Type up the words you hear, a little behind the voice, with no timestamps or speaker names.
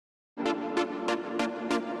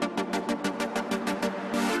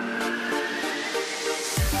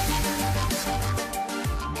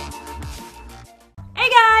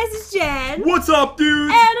GamingWithJen. What's up,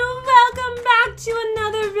 dudes? And welcome back to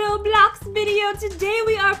another Roblox video. Today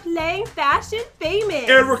we are playing Fashion Famous.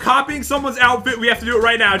 And we're copying someone's outfit. We have to do it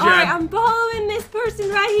right now, Jen. Alright, I'm following this person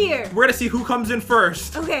right here. We're gonna see who comes in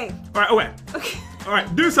first. Okay. Alright, Okay.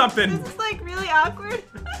 Alright, do something. This is like really awkward.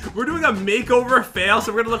 We're doing a makeover fail,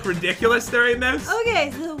 so we're gonna look ridiculous during this.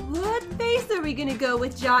 Okay, so what face are we gonna go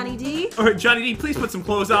with, Johnny D? Alright, Johnny D, please put some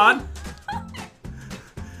clothes on.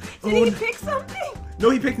 Did he pick something?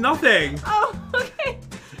 No, he picked nothing. Oh, okay.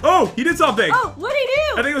 Oh, he did something. Oh, what did he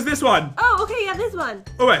do? I think it was this one. Oh, okay, yeah, this one.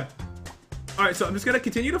 Okay. Alright, so I'm just gonna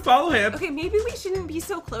continue to follow him. Okay, maybe we shouldn't be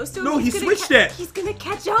so close to him. No, he switched it. He's gonna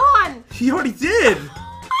catch on. He already did.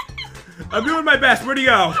 I'm doing my best. Where'd he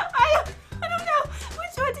go? I don't know.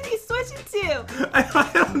 Which one did he switch it to?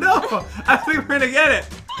 I don't know. I think we're gonna get it.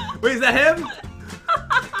 Wait, is that him?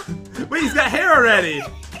 Wait, he's got hair already.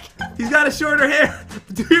 He's got a shorter hair.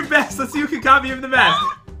 Do your best. Let's see who can copy him the best.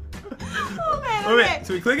 Oh man, Oh, okay. wait.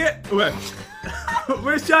 So we click it? Okay.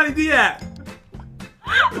 Where's Johnny D at?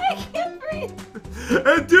 I can't breathe.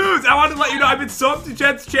 Dudes, I wanted to let you know I've been subbed to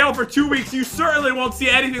Jen's channel for 2 weeks. You certainly won't see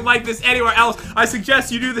anything like this anywhere else. I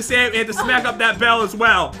suggest you do the same and to smack up that bell as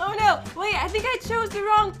well. Oh no, wait, I think I chose the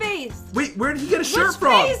wrong face. Wait, where did he get a shirt Which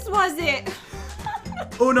from? face was it?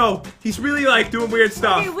 Oh no, he's really like doing weird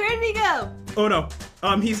stuff. Okay, where did he go? Oh no,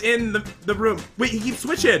 he's in the room. Wait, he keeps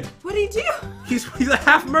switching. What did he do? He's a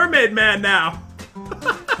half mermaid man now.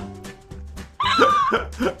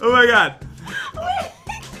 Oh my god.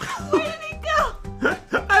 Where did he go?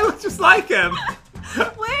 I look just like him.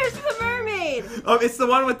 Where's the mermaid? It's the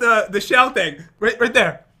one with the shell thing. Right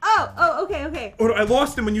there. Oh, okay. Oh no, I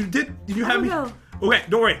lost him when you did. Did you have me? No. Okay,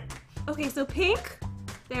 don't worry. Okay, so pink.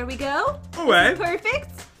 There we go. Okay.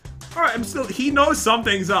 Perfect. Alright, he knows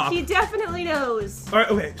something's up. He definitely knows. Alright,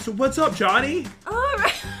 okay, so what's up, Johnny?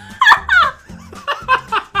 Alright.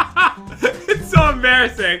 It's so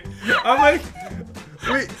embarrassing. I'm like,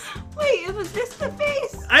 Wait, was this the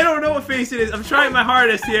face? I don't know what face it is. I'm trying my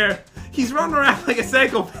hardest here. He's running around like a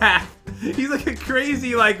psychopath. He's like a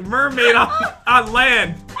crazy, like, mermaid on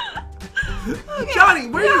land. Okay. Johnny,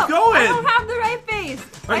 where are you going? I don't have the right face.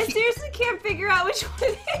 Right, I seriously can't figure out which one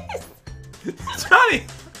it is. Johnny!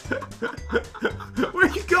 Where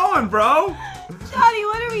are you going, bro? Johnny,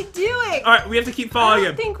 what are we doing? Alright, we have to keep I following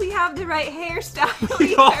don't him. think we have the right hairstyle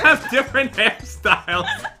We all either. have different hairstyles.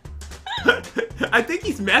 I think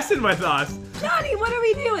he's messing with us. Johnny, what are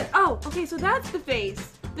we doing? Oh, okay, so that's the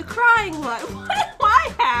face. The crying one. What do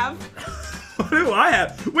I have? What do I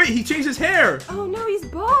have? Wait, he changed his hair. Oh no, he's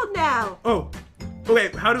bald now. Oh, okay,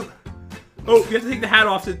 how do... Oh, you have to take the hat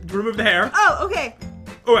off to remove the hair. Oh, okay.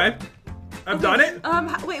 Okay, I've done it.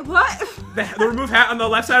 Wait, what? The remove hat on the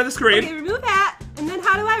left side of the screen. Okay, remove hat, and then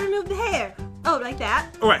how do I remove the hair? Oh, like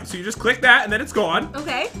that. Alright, so you just click that and then it's gone.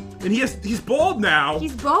 Okay. And he's bald now.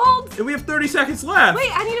 He's bald? And we have 30 seconds left.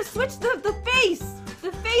 Wait, I need to switch the face.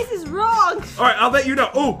 The face is wrong. Alright, I'll let you know.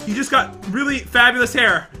 Oh, he just got really fabulous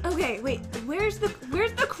hair. Okay, wait. Where's the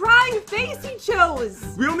crying face he chose?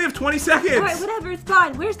 We only have 20 seconds. Alright, whatever, it's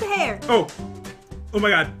fine. Where's the hair? Oh my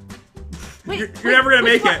god. Wait, You're never gonna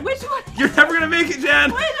make it. Which one? You're never gonna make it,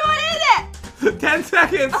 Jen. Which one is it? 10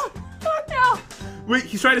 seconds. Oh no. Wait,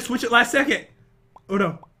 he's trying to switch it last second. Oh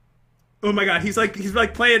no. Oh my god, he's like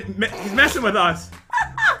playing, he's messing with us.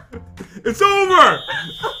 It's over.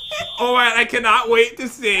 Oh man, I cannot wait to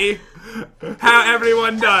see how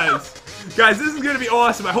everyone does. Guys, this is gonna be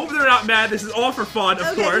awesome. I hope they're not mad. This is all for fun,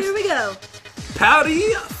 of course. Okay, here we go.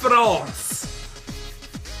 Paris, France.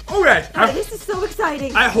 Okay. Alright, this is so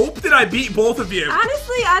exciting. I hope that I beat both of you.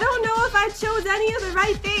 Honestly, I don't know if I chose any of the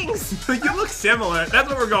right things. You look similar. That's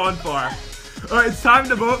what we're going for. Alright, it's time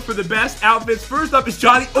to vote for the best outfits. First up is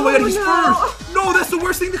Johnny. Oh my god, he's no. first. No, that's the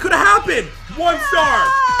worst thing that could have happened. 1 star.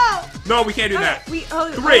 No, we can't do that. Three.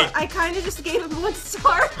 3. I kind of just gave him 1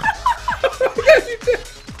 star. Yes, you did.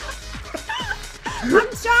 I'm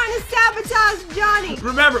trying to sabotage Johnny.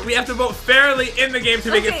 Remember, we have to vote fairly in the game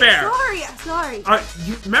to make it fair. Sorry. Alright,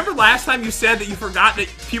 remember last time you said that you forgot that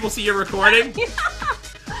people see your recording?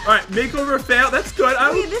 Alright, makeover fail. That's good.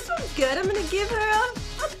 Okay, this one's good. I'm gonna give her a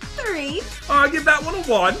 3. I'll give that one a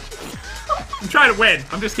 1. I'm trying to win.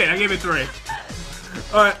 I'm just kidding. I gave it 3.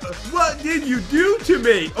 Alright, what did you do to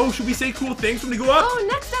me? Oh, should we say cool things when we go up? Oh,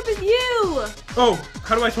 next up is you. Oh,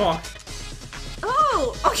 how do I talk?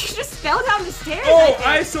 Oh, you just fell down the stairs. Oh,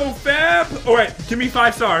 I I so fab. Alright, give me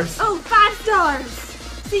 5 stars. Oh, 5 stars.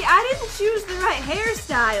 See, I didn't choose the right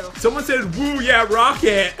hairstyle. Someone said, woo, yeah, rock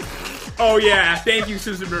it. Oh, yeah. Thank you,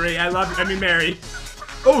 Susan Marie. I love you. I mean, Mary.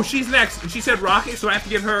 Oh, she's next. And she said rocket, so I have to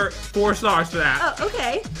give her 4 stars for that. Oh,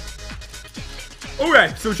 okay.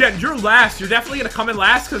 Okay, so Jen, you're last. You're definitely gonna come in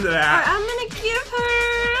last because of that. I'm gonna give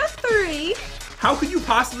her a 3. How could you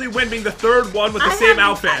possibly win being the third one with the same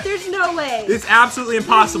outfit? There's no way. It's absolutely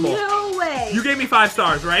impossible. There's no way. You gave me 5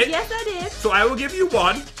 stars, right? Yes, I did. So I will give you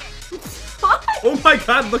 1. What? Oh my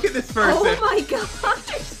god, look at this person. Oh my god.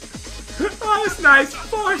 Oh, it's nice.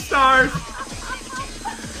 4 stars.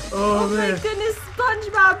 Oh, Oh man. my goodness,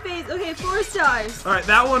 SpongeBob face. Okay, 4 stars. All right,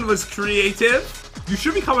 that one was creative. You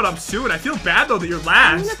should be coming up soon. I feel bad though that you're I'm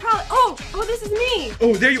last. gonna probably. Oh, this is me.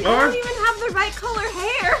 Oh, there you I are. don't even have the right color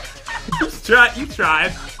hair. You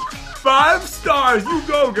tried. 5 stars. You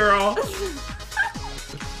go, girl.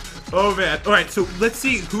 Oh man. All right, so let's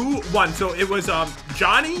see who won. So it was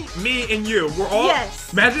Johnny, me, and you. We're all.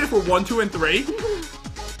 Yes. Imagine if we're 1, 2, and 3.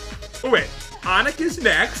 Oh wait, Annika's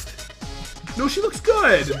next. No, she looks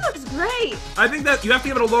good. She looks great. I think that you have to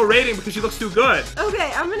give it a low rating because she looks too good.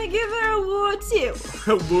 Okay, I'm gonna give her a 2.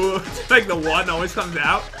 Woo. Like the 1 always comes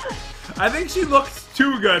out. I think she looks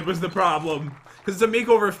too good was the problem. Because it's a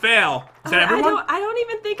makeover fail. Is that everyone? I don't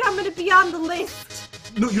even think I'm gonna be on the list.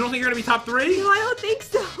 No, you don't think you're going to be top 3? No, I don't think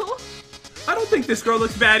so. I don't think this girl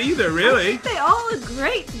looks bad either, really. They all look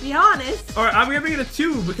great, to be honest. Alright, I'm giving it a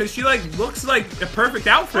 2 because she like looks like a perfect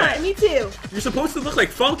outfit. Alright, me too. You're supposed to look like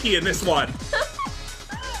Funky in this one.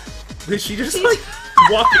 Did she just like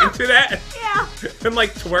walk into that Yeah. and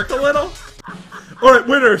like twerk a little? Alright,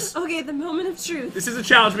 winners. Okay, the moment of truth. This is a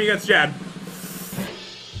challenge me against Jen.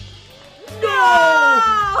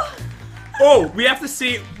 No! Oh, we have to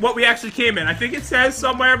see what we actually came in. I think it says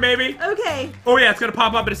somewhere, maybe. Okay. Oh yeah, it's gonna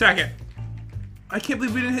pop up in a second. I can't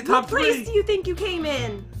believe we didn't hit top What place 3. do you think you came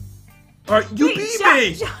in? Alright, you Wait, beat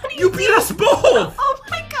me! Johnny You D. beat us both! Oh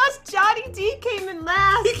my gosh, Johnny D came in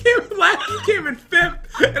last. He came in last, he came in 5th,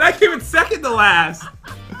 and I came in 2nd to last.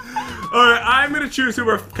 Alright, I'm gonna choose who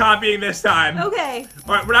we're copying this time. Okay.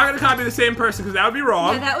 Alright, we're not gonna copy the same person because that would be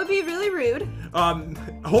wrong. Yeah, that would be really rude.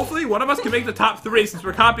 Hopefully one of us can make the top 3 since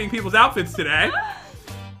we're copying people's outfits today.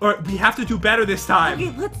 Alright, we have to do better this time.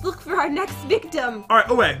 Okay, let's look for our next victim. Alright,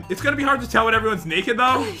 oh wait, it's gonna be hard to tell when everyone's naked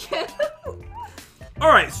though.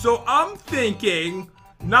 Alright, so I'm thinking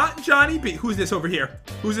not Johnny B. Who's this over here?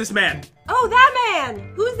 Who's this man? Oh, that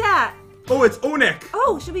man. Who's that? Oh, it's Onik.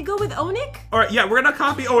 Oh, should we go with Onik? Alright, yeah, we're gonna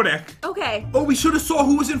copy Onik. Okay. Oh, we should have saw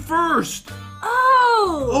who was in first.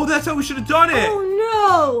 Oh. Oh, that's how we should have done it. Oh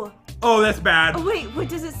no. Oh, that's bad. Oh wait, what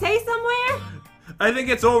does it say somewhere? I think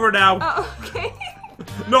it's over now. Oh, okay.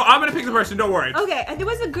 No, I'm gonna pick the person, don't worry. Okay, there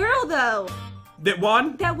was a girl though. That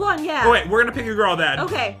one? That one, yeah. Oh wait, we're gonna pick a girl then.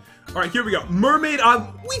 Okay. Alright, here we go. Mermaid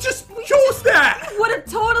on. We just chose that! Would have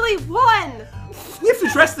totally won. We have to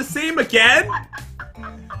dress the same again?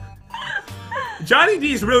 Johnny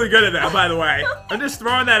D's really good at that, by the way. I'm just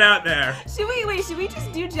throwing that out there. Should we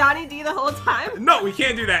just do Johnny D the whole time? No, we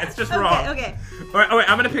can't do that. It's just wrong. Okay. Alright,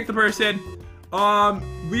 I'm gonna pick the person.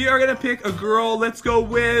 We are gonna pick a girl. Let's go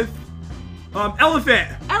with Elephant.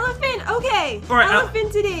 Elephant, okay. All right,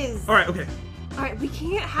 Elephant it is. Alright, okay. Alright, we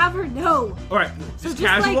can't have her know. Alright, So just just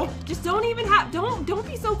casual. like, just don't even have, don't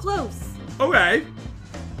be so close. Okay.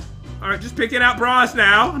 Alright, just picking out bras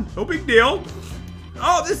now. No big deal.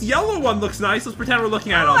 Oh, this yellow one looks nice. Let's pretend we're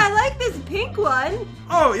looking at Oh, him. I like this pink one.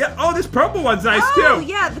 Oh, yeah. Oh, this purple one's nice, Oh, too.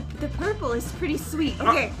 yeah, the purple is pretty sweet.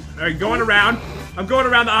 Okay. Alright, going around. I'm going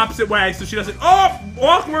around the opposite way so she doesn't. Oh,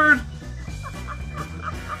 awkward.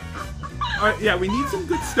 Alright, yeah, we need some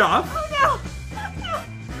good stuff. Oh,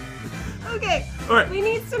 no. Okay. All right. We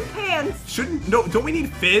need some pants. Don't we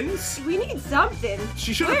need fins? We need something.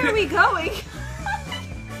 She should Where have are we going?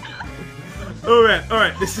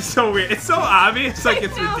 Alright, this is so weird. It's so obvious, like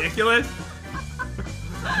it's I know. ridiculous.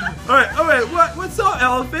 Alright, what's up,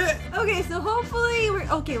 Elephant? Okay, so hopefully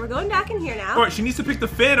we're going back in here now. Alright, she needs to pick the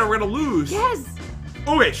fin or we're gonna lose. Yes.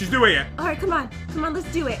 Oh wait, she's doing it. All right, come on,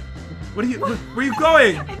 let's do it. Where are you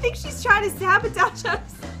going? I think she's trying to sabotage us.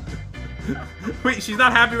 Wait, she's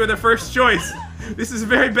not happy with her first choice. This is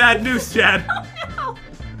very bad news, Chad. Oh no.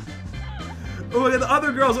 Oh, look at the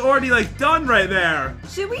other girl's already like done right there.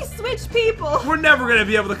 Should we switch people? We're never gonna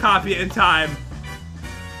be able to copy it in time.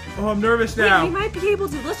 Oh, I'm nervous now. Wait, we might be able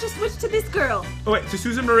to. Let's just switch to this girl. Oh wait, to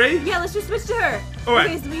Susan Marie? Yeah, let's just switch to her. All right.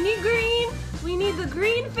 Okay, so we need green. We need the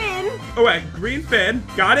green fin. Oh wait, green fin.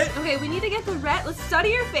 Got it? Okay, we need to get the red. Let's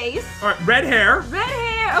study her face. Alright, red hair. Red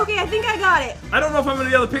hair. Okay, I think I got it. I don't know if I'm gonna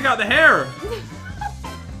be able to pick out the hair.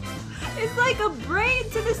 It's like a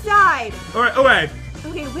braid to the side. Alright, oh wait.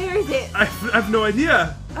 Okay, where is it? I have no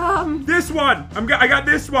idea. This one. I got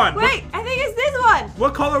this one. Wait, I think it's this one.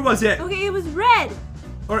 What color was it? Okay, it was red.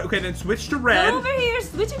 Alright, okay, then switch to red. Go over here,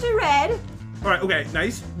 switch it to red. Alright, okay,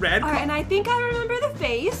 nice. Red. All right, and I think I remember the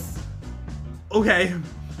face. Okay.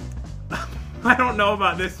 I don't know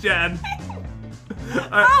about this, Jen.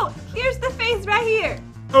 Oh, here's the face right here.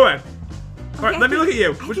 Okay. All right, Okay, let me look at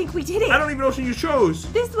you. I think we did it. I don't even know which one you chose.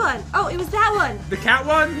 This one. Oh, it was that one. The cat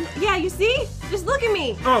one? Yeah, you see? Just look at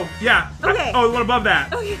me. Oh, yeah. Okay. Oh, the one above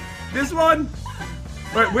that. Okay. This one?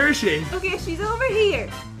 All right, where is she? Okay, she's over here.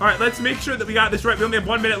 All right, let's make sure that we got this right. We only have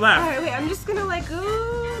 1 minute left. All right, wait. I'm just gonna like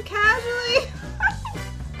go casually.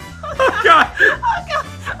 Oh, God. Oh God.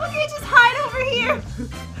 Okay, just hide over here.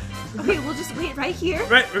 Okay, we'll just wait right here.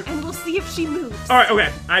 Right. And we'll see if she moves. All right,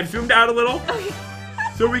 okay. I've zoomed out a little Okay.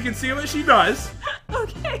 so we can see what she does.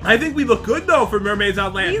 Okay. I think we look good, though, for Mermaids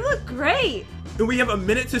on Land. You look great. And we have a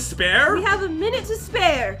minute to spare? We have a minute to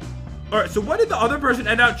spare. All right, so what did the other person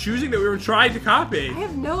end up choosing that we were trying to copy? I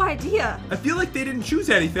have no idea. I feel like they didn't choose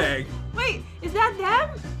anything. Wait, is that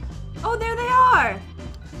them? Oh, there they are.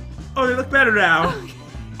 Oh, they look better now. Okay.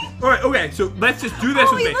 All right, okay, so let's just do this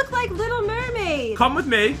Oh, with we me. look like Little Mermaids. Come with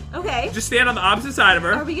me. Okay. Just stand on the opposite side of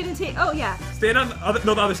her. Are we gonna take? Oh yeah. Stand on the other,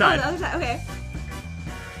 no, the other Oh, side. the other side. Okay.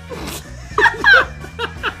 This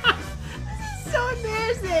is so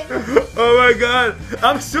embarrassing. Oh my God,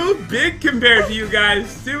 I'm so big compared to you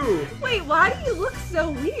guys too. Wait, why do you look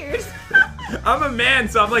so weird? I'm a man,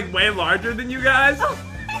 so I'm like way larger than you guys. Oh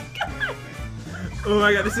my God. Oh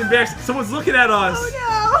my God, this is embarrassing. Someone's looking at us. Oh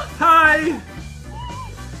no. Hi.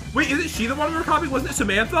 Wait, isn't she the one we were copying? Wasn't it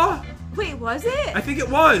Samantha? Wait, was it? I think it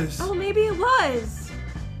was. Oh, maybe it was.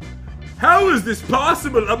 How is this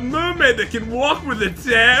possible? A mermaid that can walk with a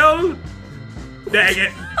tail? Dang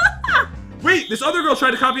it. Wait, this other girl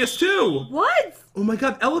tried to copy us too. What? Oh my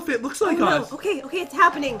God, Elephant looks like Oh, no. us. Okay, it's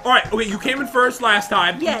happening. All right, okay, you came in first last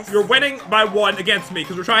time. Yes. You're winning by 1 against me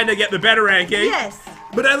because we're trying to get the better ranking. Yes.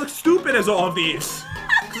 But I look stupid as all of these.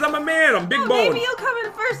 Because I'm a man, I'm big Oh, boned. maybe you'll come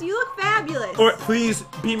in first. You look fabulous. All right, please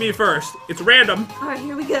be me first. It's random. All right,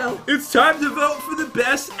 here we go. It's time to vote for the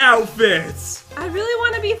best outfits. I really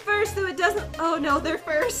want to be first so it doesn't... Oh, no, they're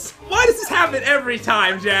first. Why does this happen every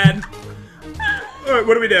time, Jen? All right,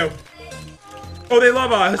 what do we do? Oh, they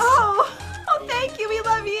love us. Oh, thank you. We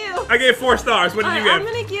love you. I gave 4 stars. What did you give? I'm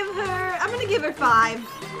gonna give her 5.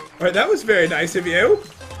 All right, that was very nice of you.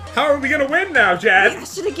 How are we gonna win now, Jen? I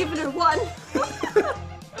should have given her 1.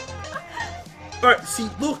 All right, see,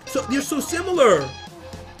 look, you're so similar.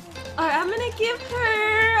 All right, I'm gonna give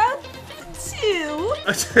her a 2.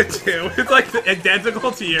 A 2. It's like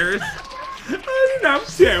identical to yours. You know,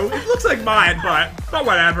 2. It looks like mine, but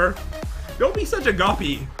whatever. Don't be such a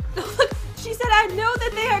guppy. She said, I know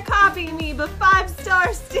that they are copying me, but 5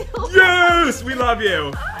 stars still. Yes, we love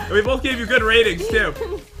you. And we both gave you good ratings too.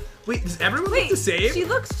 Wait, does everyone look the same? She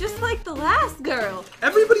looks just like the last girl.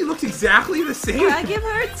 Everybody looks exactly the same. I give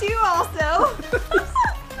her a 2 also.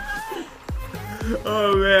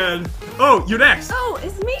 Oh man. Oh, you're next. Oh,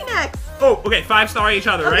 it's me next. Oh, okay, 5-star each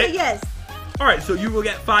other, right? Okay, yes. All right, so you will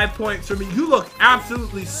get 5 points from me. You look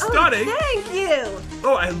absolutely stunning. Oh, thank you.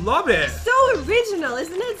 Oh, I love it. So original,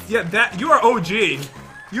 isn't it? Yeah, you are OG.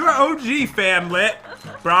 You are OG, famlit,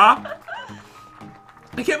 brah.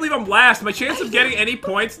 I can't believe I'm last. My chance of getting any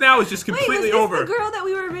points now is just completely Wait, was this over. the girl that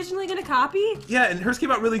we were originally gonna copy? Yeah, and hers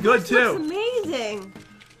came out really good This too. looks amazing.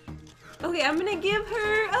 Okay, I'm gonna give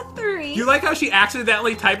her a 3. You like how she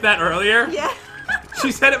accidentally typed that earlier? Yeah.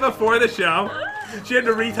 She said it before the show. She had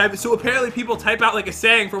to retype it. So apparently people type out like a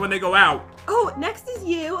saying for when they go out. Oh, next is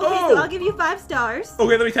you. Okay, Oh. so I'll give you 5 stars.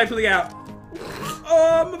 Okay, let me type something out.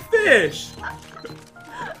 Oh, I'm a fish.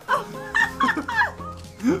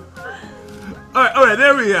 Alright,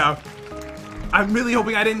 there we go. I'm really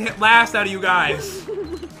hoping I didn't hit last out of you guys.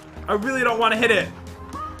 I really don't want to hit it.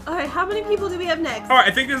 Alright, how many people do we have next? Alright,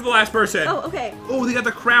 I think this is the last person. Oh, okay. Oh, they got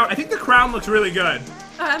the crown. I think the crown looks really good.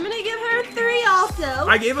 Alright, I'm gonna give her 3 also.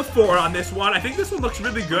 I gave a 4 on this one. I think this one looks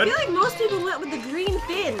really I good. feel like most people went with the green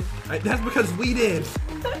fin. That's because we did.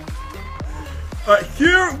 Alright,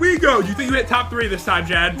 here we go. Do you think you hit top 3 this time,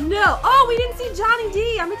 Jen? No. Oh, we didn't see Johnny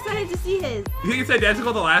D. I'm excited to see his. You think it's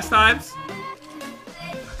identical to last time's?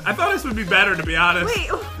 I thought this would be better, to be honest. Wait.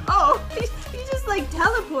 Oh, he just like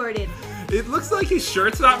teleported. It looks like his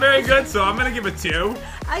shirt's not very good, so I'm gonna give a 2.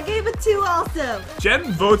 I gave a 2 also.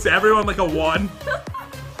 Jen votes everyone like a 1.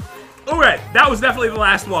 Alright, that was definitely the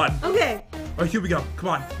last one. Okay. Alright, here we go. Come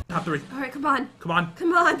on. Top 3. Alright, come on. Come on.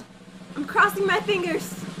 Come on. I'm crossing my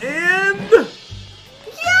fingers. And...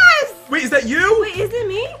 Yes! Wait, is that you? Wait, is it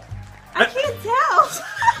me? I can't tell.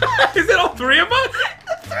 Is it all 3 of us?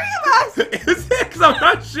 The 3 of us. Is it? Because I'm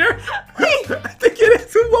not sure. Wait. I think it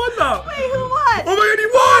is. Who won, though? Wait, who won? Oh my god,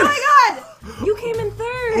 you Oh won! my god! You came in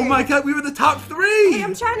 3rd. Oh my god, we were the top 3! Hey,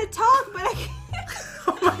 I'm trying to talk, but I can't.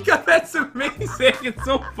 Oh my god, that's amazing. It's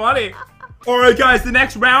so funny. All right, guys, the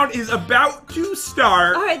next round is about to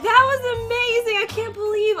start. All right, that was amazing. I can't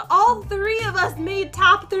believe all three of us made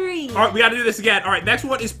top 3. All right, we got to do this again. All right, next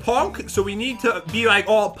one is punk, so we need to be like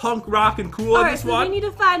all punk rock and cool on this one. All right, so we need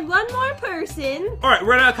to find one more person. All right,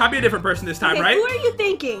 we're gonna copy a different person this time, right? Who are you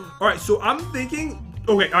thinking? All right, so I'm thinking.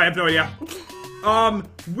 Okay, I have no idea.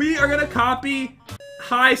 We are gonna copy.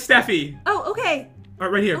 Hi, Steffi. Oh, okay. All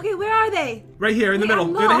right, right here. Okay, where are they? Right here in the middle.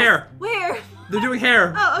 I'm They're the lost. hair. Where? They're doing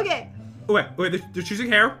hair. Oh, okay. Oh, wait, they're choosing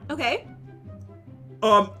hair. Okay.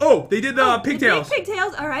 Oh, they did the pigtails. The big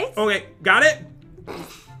pigtails, all right. Okay, got it?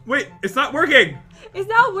 Wait, it's not working. It's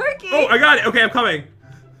not working. Oh, I got it. Okay, I'm coming.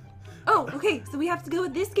 Oh, okay, so we have to go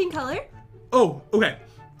with this skin color. Oh, okay.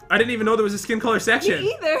 I didn't even know there was a skin color section.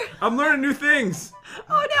 Me either. I'm learning new things.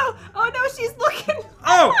 Oh no, she's looking.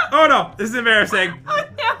 Oh no, this is embarrassing. Oh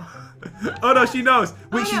no. Oh no, she knows.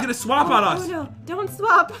 Wait, Oh, she's no. gonna swap on us. Oh no, don't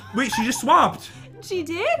swap. Wait, she just swapped. She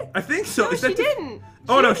did? I think so. No, Is she that didn't.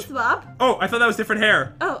 Oh, She no, didn't swap. Oh, I thought that was different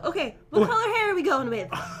hair. Oh, okay. What Oh. color hair are we going with?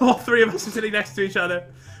 All three of us are sitting next to each other.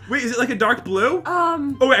 Wait, is it like a dark blue?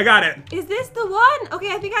 Oh wait, I got it. Is this the one?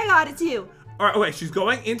 Okay, I think I got it too. All right, wait, she's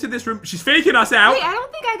going into this room. She's faking us out. Wait, I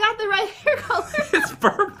don't think I got the right hair color. It's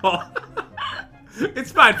purple.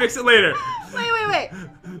 It's fine. Fix it later. Wait.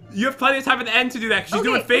 You have plenty of time at the end to do that because she's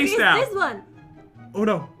doing face okay, now. It's this one. Oh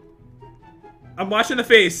no. I'm watching the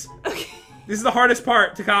face. Okay. This is the hardest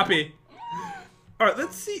part to copy. All right,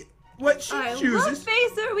 let's see what she All right, chooses. what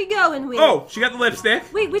face are we going with? Oh, she got the lipstick.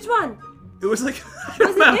 Wait, which one? It was like. Was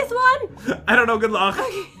it this one? I don't know. Good luck.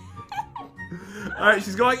 Okay. All right,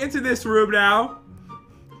 she's going into this room now.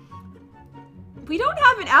 We don't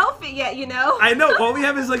have an outfit yet, you know. I know. All we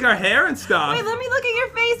have is like our hair and stuff. Wait, let me look at your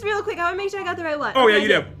face real quick. I want to make sure I got the right one. Oh yeah, Okay, you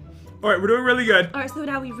do. All right, we're doing really good. All right, so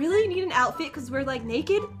now we really need an outfit because we're like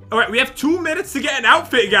naked. All right, we have 2 minutes to get an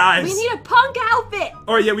outfit, guys. We need a punk outfit.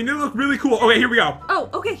 All right, yeah, we need to look really cool. Okay, here we go. Oh,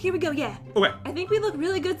 okay, here we go. Yeah. Okay. I think we look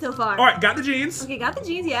really good so far. All right, got the jeans. Okay, got the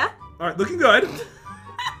jeans. Yeah. All right, looking good.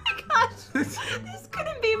 Oh my gosh, this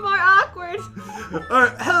couldn't be more awkward. All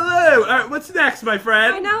right, hello. All right, what's next, my All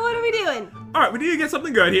friend? right, now what are we doing? All right, we need to get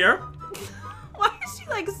something good here. Why is she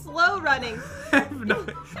like slow running? No,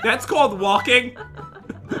 that's called walking.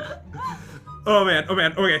 Oh man,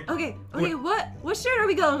 okay. Okay, what shirt are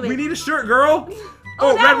we going with? We need a shirt, girl.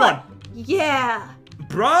 Oh, that red one. Yeah.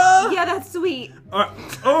 Bruh. Yeah, that's sweet.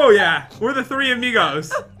 Oh yeah, we're the 3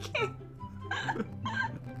 amigos. Okay.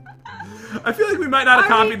 I feel like we might not have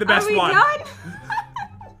copied the best one. Are we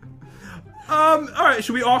done? All right,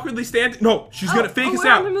 should we awkwardly stand? No, she's gonna fake us we're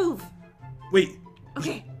out. on the move. Wait.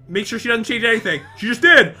 Okay. Make sure she doesn't change anything. She just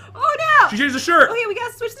did. Oh no! She changed the shirt. Okay, we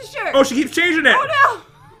gotta switch the shirt. Oh, she keeps changing it. Oh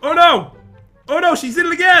no! Oh no! Oh no, she's did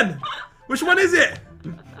it again! Which one is it?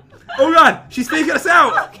 Oh god, she's faking us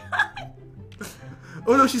out! Oh god!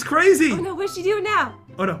 Oh no, she's crazy! Oh no, what's she doing now?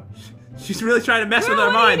 Oh no, she's really trying to mess with Girl,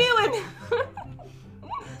 our what minds. are you doing?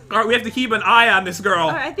 Alright, we have to keep an eye on this girl.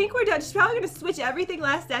 Alright, I think we're done. She's probably gonna switch everything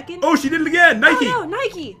last second. Oh, she did it again! Nike! Oh no,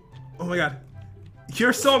 Nike! Oh my god.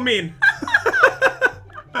 You're so mean.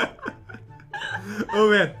 Oh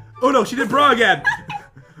man. Oh no, she did bra again.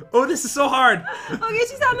 Oh, this is so hard. Okay,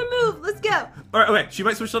 she's on the move. Let's go. Alright, okay, she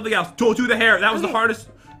might switch something else. Don't do the hair. That was the Okay. hardest.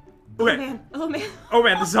 Okay. Oh man. Oh man. Oh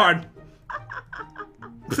man, this is hard.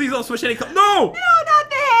 Please don't switch any color. No, No! not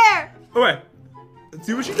the hair! Okay. Let's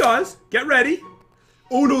see what she does. Get ready.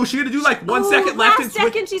 Oh no, she's gonna do like 1 second left and last switch.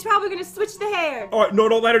 second, she's probably gonna switch the hair. Alright, no,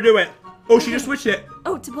 don't let her do it. Oh, she just switched it.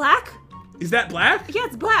 Oh, to black? Is that black? Yeah,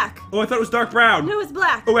 it's black. Oh, I thought it was dark brown. No, it's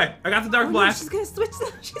black. Okay, I got the dark Oh, no, black. she's gonna switch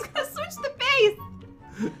the. She's gonna switch the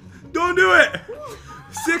face. Don't do it.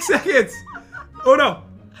 6 seconds. Oh no.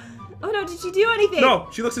 Oh no, did she do anything? No,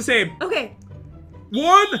 she looks the same. Okay.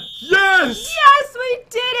 1. Yes. Yes, we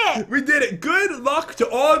did it. We did it. Good luck to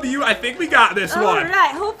all of you. I think we got this All one.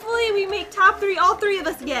 right. Hopefully, we make top 3, all 3 of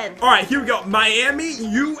us again. All right, here we go. Miami,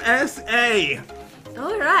 USA.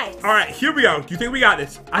 All right. All right, here we go. Do you think we got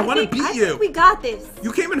this? I want to beat I you. think we got this.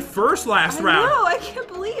 You came in first last I round. know. I can't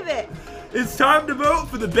believe it. It's time to vote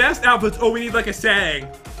for the best outfits. Oh, we need like a saying.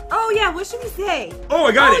 Oh yeah. What should we say? Oh,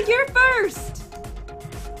 I got Oh, it. you're first.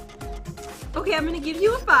 Okay, I'm gonna give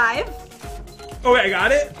you a 5. Oh, wait, I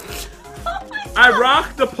got it. Oh my God. I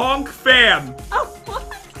rock the punk fam. Oh what?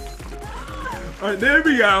 All right, there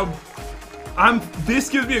we go. This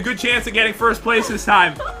gives me a good chance at getting first place this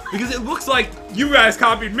time because it looks like you guys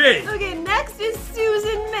copied me. Okay, next is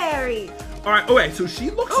Susan Mary. All right, okay, so she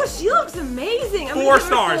looks. Oh, she looks amazing. I'm 4 gonna give her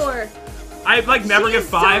stars. 4. I like never She give is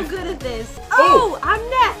 5. so good at this. Oh. Oh, I'm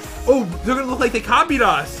next. Oh, they're gonna look like they copied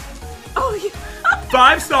us. Oh, yeah.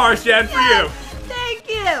 5 stars, Jen, for you. Thank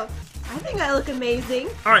you. I think I look amazing.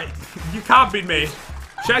 All right, you copied me.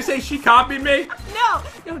 Should I say she copied me? No,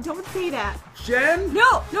 don't say that. Jen?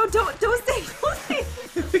 No, don't say.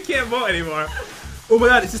 I can't vote anymore. Oh my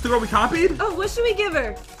god, is this the girl we copied? Oh, what should we give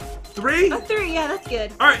her? 3? A 3, yeah, that's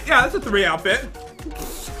good. Alright, yeah, that's a 3 outfit.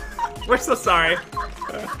 We're so sorry.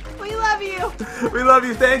 We love you. We love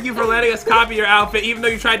you. Thank you for letting us copy your outfit, even though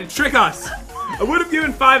you tried to trick us. I would have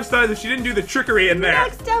given 5 stars if she didn't do the trickery in there.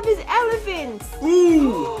 Next up is elephants.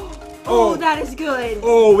 Ooh. Oh, that is good.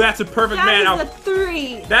 Oh, that's a perfect man That is outfit. a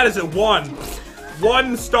 3. That is a 1.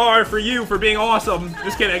 1 star for you for being awesome.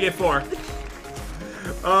 Just kidding, I get 4.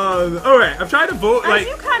 Alright, I'm trying to vote like...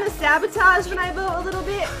 You kind of sabotage when I vote a little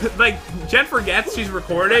bit. Like, Jen forgets she's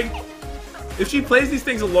recording. If she plays these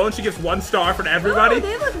things alone, she gets 1 star for everybody. Oh,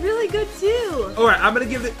 they look really good too. Alright, I'm gonna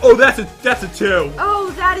give it... Oh, that's a 2.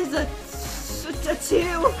 Oh, that is a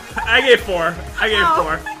 2. I gave 4. I gave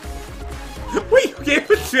 4. Wait, you gave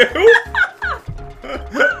a 2?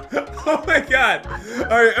 Oh my god.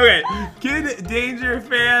 Alright, okay. Kid Danger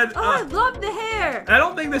fan. Oh, I love the hair. I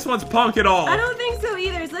don't think this one's punk at all. I don't think so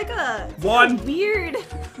either. It's like a 1. weird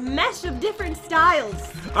mesh of different styles.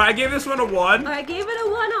 Alright, I gave this one a 1. I gave it a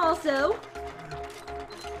 1 also.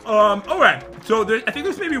 Alright. So I think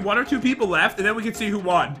there's maybe 1 or 2 people left, and then we can see who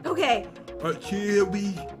won. Okay. Alright, here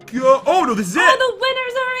we go. Oh, no, this is it. Oh, the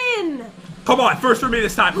winners are in. Come on, first for me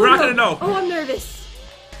this time. We're not gonna know. Oh, I'm nervous.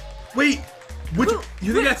 Wait,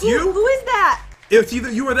 you think that's you? Who is that? It's either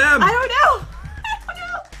you or them. I don't know. I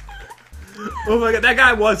don't know. Oh my god, that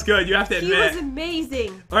guy was good. You have to admit. He was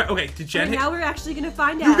amazing. All right, okay. Did Jen hit? Now we're actually gonna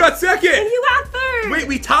find out. You got second. And you got third. Wait,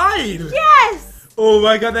 we tied. Yes. Oh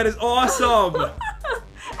my god, that is awesome.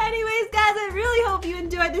 Anyways, guys, I really hope you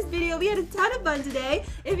enjoyed this video. We had a ton of fun today.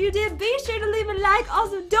 If you did, be sure to leave a like.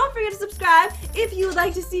 Also, don't forget to subscribe if you would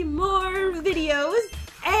like to see more videos.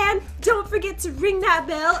 And don't forget to ring that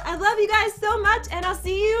bell. I love you guys so much, and I'll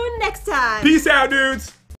see you next time. Peace out,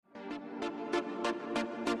 dudes.